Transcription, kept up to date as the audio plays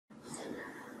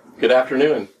Good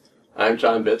afternoon. I'm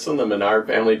John Bitson, the Menard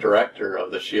Family Director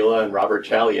of the Sheila and Robert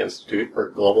Challey Institute for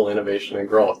Global Innovation and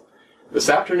Growth. This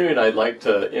afternoon, I'd like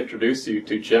to introduce you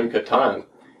to Jim Caton.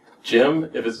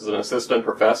 Jim is an assistant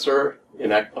professor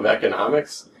of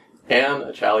economics and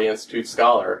a Challey Institute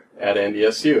scholar at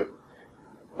NDSU.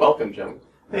 Welcome, Jim.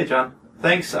 Hey, John.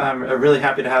 Thanks. I'm really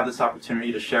happy to have this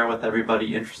opportunity to share with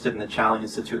everybody interested in the Challey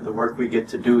Institute the work we get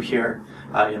to do here.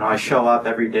 I show up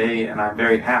every day, and I'm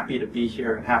very happy to be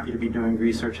here, and happy to be doing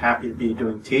research, happy to be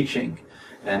doing teaching,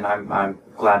 and I'm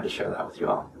glad to share that with you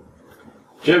all.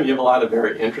 Jim, you have a lot of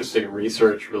very interesting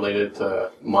research related to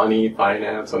money,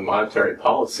 finance, and monetary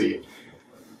policy.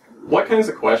 What kinds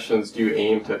of questions do you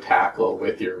aim to tackle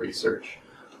with your research?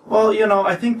 Well,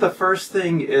 I think the first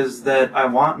thing is that I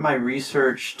want my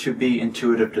research to be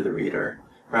intuitive to the reader,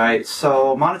 right?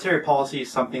 So monetary policy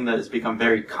is something that has become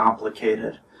very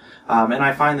complicated. And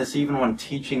I find this even when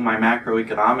teaching my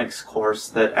macroeconomics course,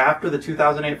 that after the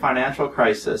 2008 financial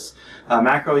crisis,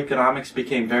 macroeconomics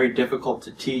became very difficult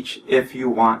to teach if you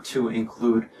want to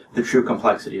include the true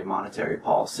complexity of monetary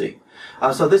policy.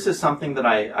 So this is something that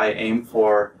I aim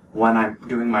for when I'm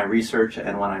doing my research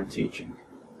and when I'm teaching.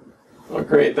 Well,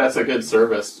 great. That's a good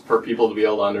service for people to be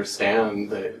able to understand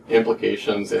the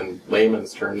implications in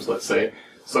layman's terms, let's say.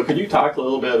 So could you talk a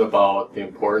little bit about the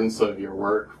importance of your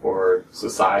work for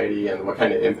society and what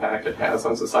kind of impact it has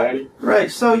on society?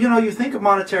 Right. So, you think of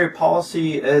monetary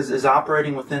policy as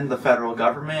operating within the federal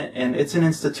government, and it's an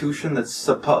institution that's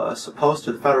supposed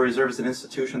to, the Federal Reserve is an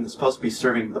institution that's supposed to be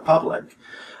serving the public.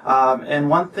 And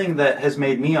one thing that has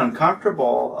made me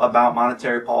uncomfortable about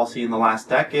monetary policy in the last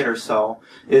decade or so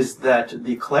is that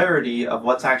the clarity of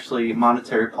what's actually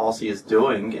monetary policy is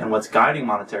doing and what's guiding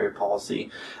monetary policy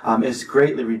is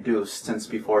greatly reduced since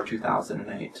before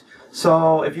 2008.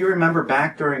 So if you remember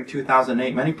back during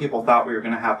 2008, many people thought we were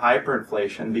going to have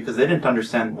hyperinflation because they didn't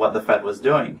understand what the Fed was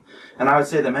doing. And I would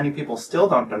say that many people still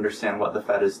don't understand what the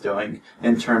Fed is doing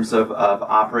in terms of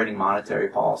operating monetary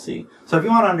policy. So if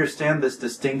you want to understand this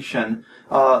distinction,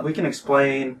 we can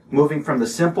explain moving from the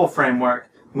simple framework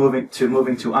moving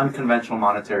to unconventional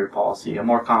monetary policy, a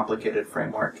more complicated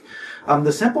framework.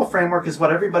 The simple framework is what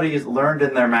everybody has learned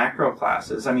in their macro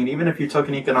classes. I mean, even if you took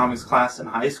an economics class in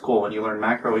high school and you learned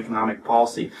macroeconomic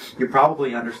policy, you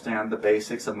probably understand the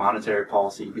basics of monetary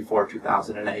policy before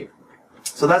 2008.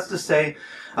 So that's to say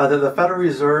that the Federal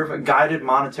Reserve guided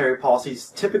monetary policies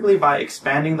typically by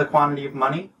expanding the quantity of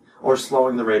money or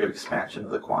slowing the rate of expansion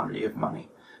of the quantity of money.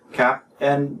 Okay?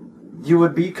 And you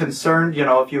would be concerned,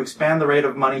 if you expand the rate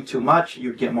of money too much,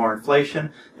 you'd get more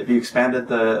inflation. If you expanded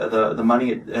the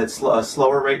money at a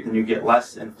slower rate, then you get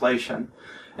less inflation.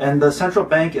 And the central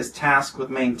bank is tasked with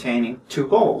maintaining two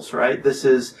goals, right? This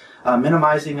is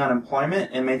minimizing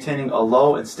unemployment and maintaining a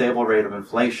low and stable rate of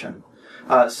inflation.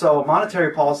 So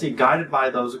monetary policy guided by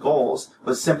those goals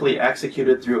was simply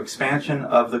executed through expansion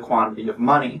of the quantity of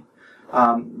money.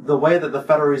 The way that the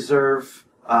Federal Reserve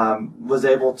was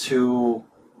able to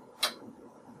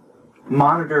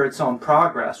monitor its own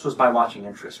progress was by watching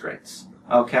interest rates.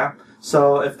 Okay?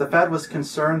 So if the Fed was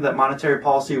concerned that monetary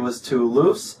policy was too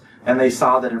loose and they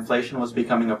saw that inflation was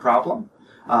becoming a problem,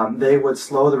 they would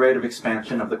slow the rate of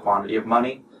expansion of the quantity of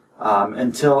money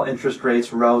until interest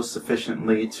rates rose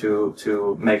sufficiently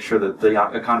to make sure that the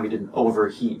economy didn't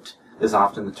overheat, is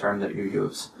often the term that you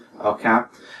use. Okay?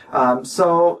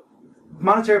 So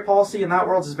monetary policy in that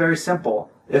world is very simple.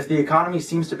 If the economy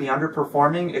seems to be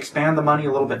underperforming, expand the money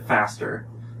a little bit faster.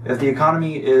 If the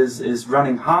economy is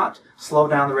running hot, slow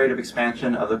down the rate of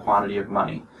expansion of the quantity of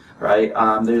money, right?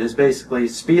 It is basically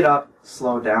speed up,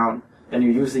 slow down, and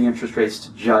you use the interest rates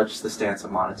to judge the stance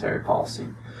of monetary policy.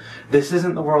 This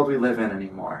isn't the world we live in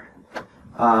anymore.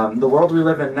 The world we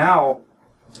live in now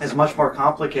is much more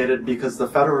complicated because the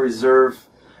Federal Reserve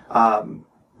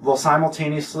will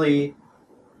simultaneously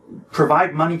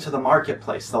provide money to the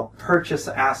marketplace. They'll purchase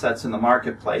assets in the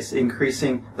marketplace,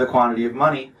 increasing the quantity of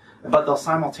money, but they'll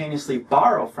simultaneously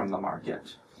borrow from the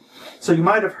market. So you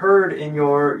might have heard in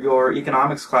your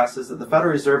economics classes that the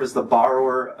Federal Reserve is the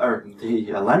borrower or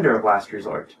the lender of last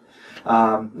resort.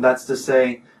 That's to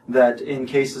say that in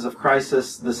cases of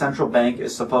crisis, the central bank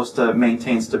is supposed to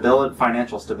maintain stability,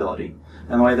 financial stability.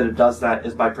 And the way that it does that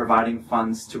is by providing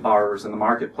funds to borrowers in the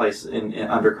marketplace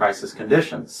under crisis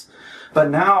conditions. But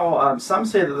now, some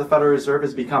say that the Federal Reserve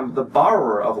has become the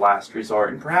borrower of last resort,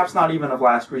 and perhaps not even of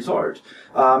last resort.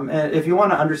 And if you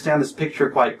want to understand this picture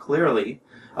quite clearly,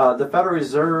 the Federal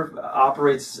Reserve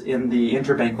operates in the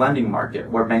interbank lending market,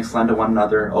 where banks lend to one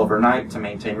another overnight to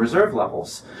maintain reserve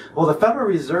levels. Well, the Federal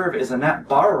Reserve is a net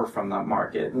borrower from that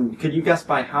market. And could you guess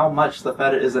by how much the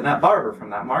Fed is a net borrower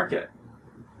from that market?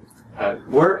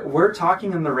 We're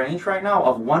talking in the range right now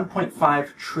of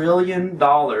 $1.5 trillion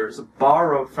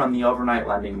borrowed from the overnight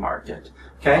lending market.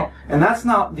 Okay, wow. And that's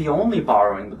not the only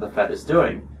borrowing that the Fed is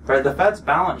doing. Right, the Fed's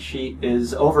balance sheet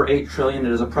is over $8 trillion.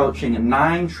 It is approaching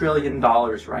 $9 trillion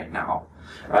right now.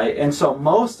 Right, and so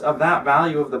most of that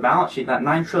value of the balance sheet, that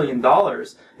 $9 trillion,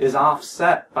 is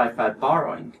offset by Fed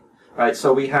borrowing. Right,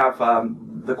 so we have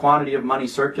the quantity of money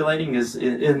circulating is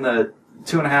in the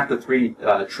 2.5 to 3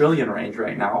 trillion range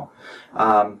right now,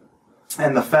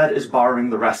 and the Fed is borrowing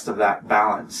the rest of that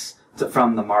balance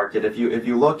from the market. If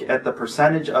you look at the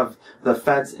percentage of the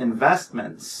Fed's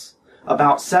investments,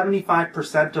 about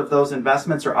 75% of those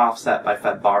investments are offset by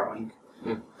Fed borrowing.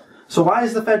 So why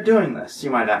is the Fed doing this, you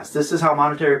might ask? This is how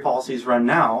monetary policies run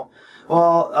now.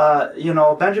 Well,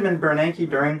 Benjamin Bernanke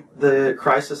during the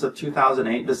crisis of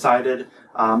 2008 decided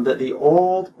that the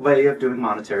old way of doing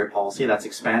monetary policy, that's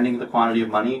expanding the quantity of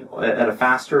money at a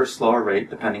faster or slower rate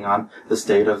depending on the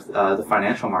state of the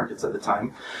financial markets at the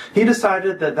time, he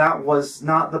decided that that was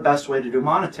not the best way to do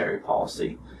monetary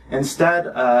policy.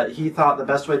 Instead, he thought the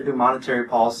best way to do monetary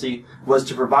policy was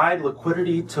to provide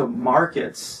liquidity to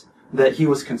markets that he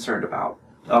was concerned about.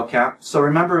 Okay, so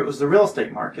remember it was the real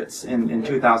estate markets in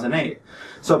 2008.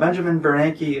 So Benjamin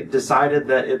Bernanke decided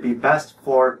that it'd be best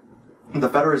for the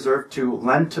Federal Reserve to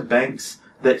lend to banks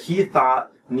that he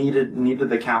thought needed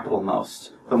the capital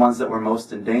most, the ones that were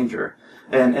most in danger.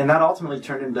 And that ultimately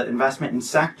turned into investment in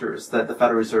sectors that the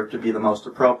Federal Reserve to be the most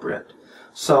appropriate.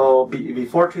 So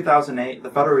before 2008, the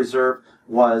Federal Reserve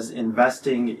was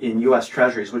investing in U.S.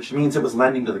 Treasuries, which means it was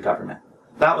lending to the government.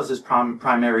 That was his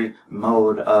primary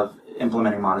mode of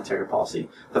implementing monetary policy.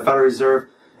 The Federal Reserve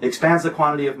expands the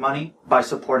quantity of money by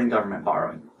supporting government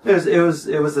borrowing. It was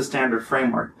the standard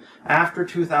framework. After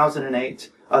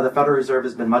 2008, the Federal Reserve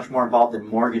has been much more involved in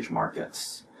mortgage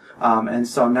markets. And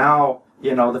so now,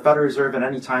 the Federal Reserve at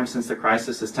any time since the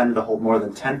crisis has tended to hold more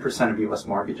than 10% of U.S.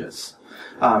 mortgages.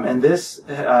 And this,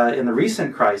 in the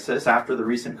recent crisis, after the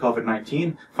recent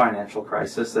COVID-19 financial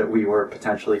crisis that we were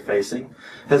potentially facing,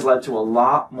 has led to a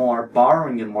lot more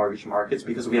borrowing in mortgage markets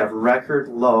because we have record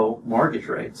low mortgage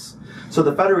rates. So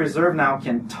the Federal Reserve now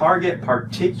can target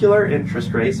particular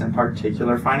interest rates in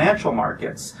particular financial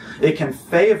markets. It can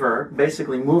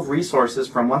basically move resources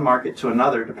from one market to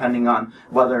another depending on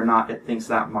whether or not it thinks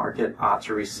that market ought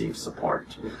to receive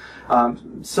support.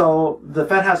 So the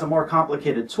Fed has a more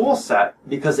complicated tool set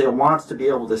because it wants to be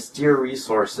able to steer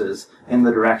resources in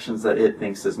the directions that it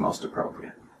thinks is most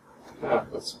appropriate. Yeah,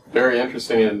 that's very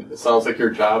interesting, and it sounds like your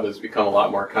job has become a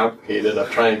lot more complicated of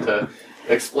trying to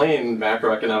explain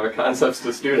macroeconomic concepts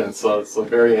to students, so it's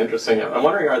very interesting. I'm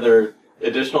wondering, are there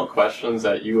additional questions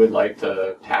that you would like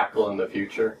to tackle in the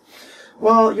future?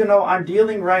 Well, I'm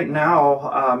dealing right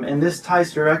now, and this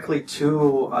ties directly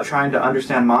to trying to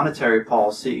understand monetary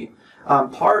policy.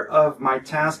 Part of my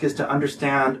task is to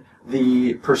understand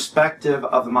the perspective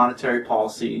of the monetary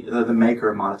policy, the maker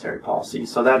of monetary policy.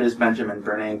 So that is Benjamin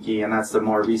Bernanke, and that's the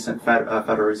more recent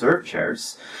Federal Reserve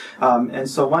chairs. And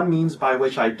so one means by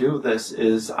which I do this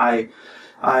is I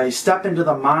step into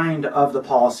the mind of the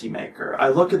policymaker. I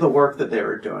look at the work that they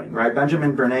were doing, right?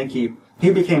 Benjamin Bernanke, he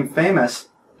became famous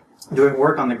doing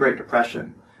work on the Great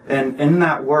Depression. And in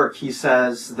that work, he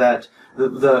says that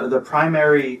the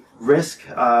primary risk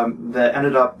that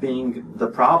ended up being the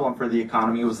problem for the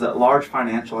economy was that large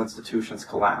financial institutions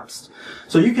collapsed.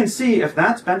 So you can see if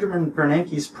that's Benjamin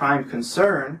Bernanke's prime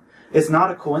concern, it's not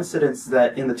a coincidence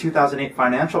that in the 2008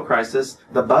 financial crisis,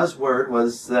 the buzzword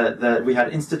was that we had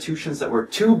institutions that were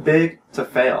too big to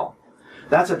fail.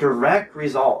 That's a direct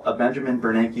result of Benjamin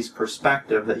Bernanke's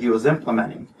perspective that he was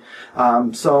implementing.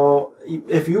 So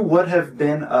if you would have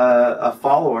been a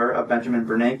follower of Benjamin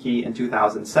Bernanke in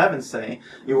 2007, say,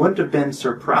 you wouldn't have been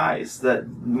surprised that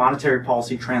monetary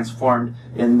policy transformed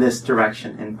in this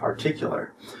direction in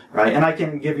particular, right? And I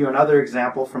can give you another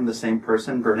example from the same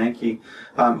person, Bernanke,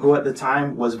 who at the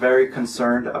time was very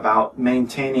concerned about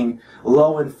maintaining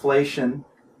low inflation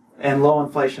and low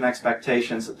inflation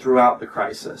expectations throughout the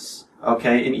crisis.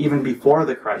 Okay, and even before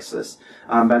the crisis,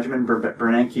 Benjamin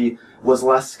Bernanke was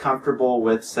less comfortable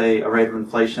with, say, a rate of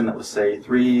inflation that was, say,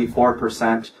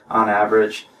 3-4% on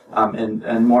average,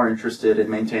 and more interested in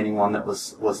maintaining one that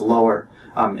was lower.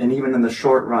 And even in the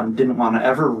short run, didn't want to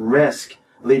ever risk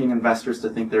leading investors to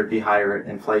think there'd be higher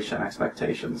inflation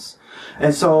expectations.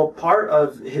 And so part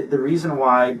of the reason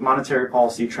why monetary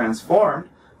policy transformed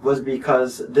was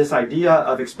because this idea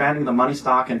of expanding the money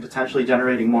stock and potentially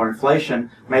generating more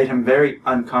inflation made him very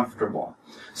uncomfortable.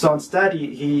 So instead,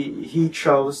 he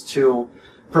chose to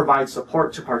provide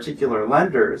support to particular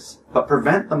lenders, but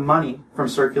prevent the money from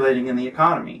circulating in the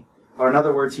economy. Or in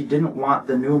other words, he didn't want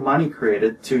the new money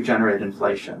created to generate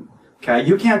inflation. Okay,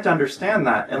 you can't understand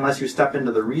that unless you step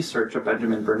into the research of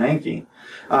Benjamin Bernanke.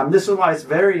 This is why it's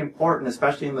very important,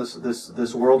 especially in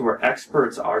this world where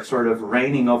experts are sort of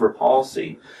reigning over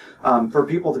policy, for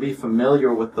people to be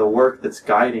familiar with the work that's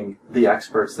guiding the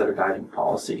experts that are guiding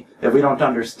policy. If we don't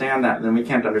understand that, then we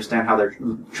can't understand how they're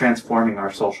transforming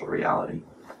our social reality.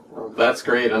 Well, that's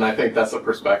great, and I think that's a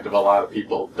perspective a lot of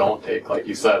people don't take, like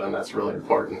you said, and that's really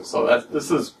important. So this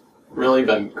has really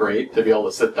been great to be able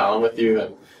to sit down with you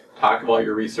and talk about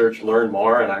your research, learn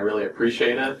more, and I really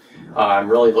appreciate it. I'm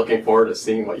really looking forward to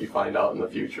seeing what you find out in the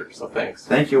future, so thanks.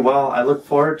 Thank you. Well, I look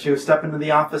forward to stepping into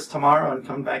the office tomorrow and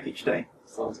coming back each day.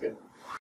 Sounds good.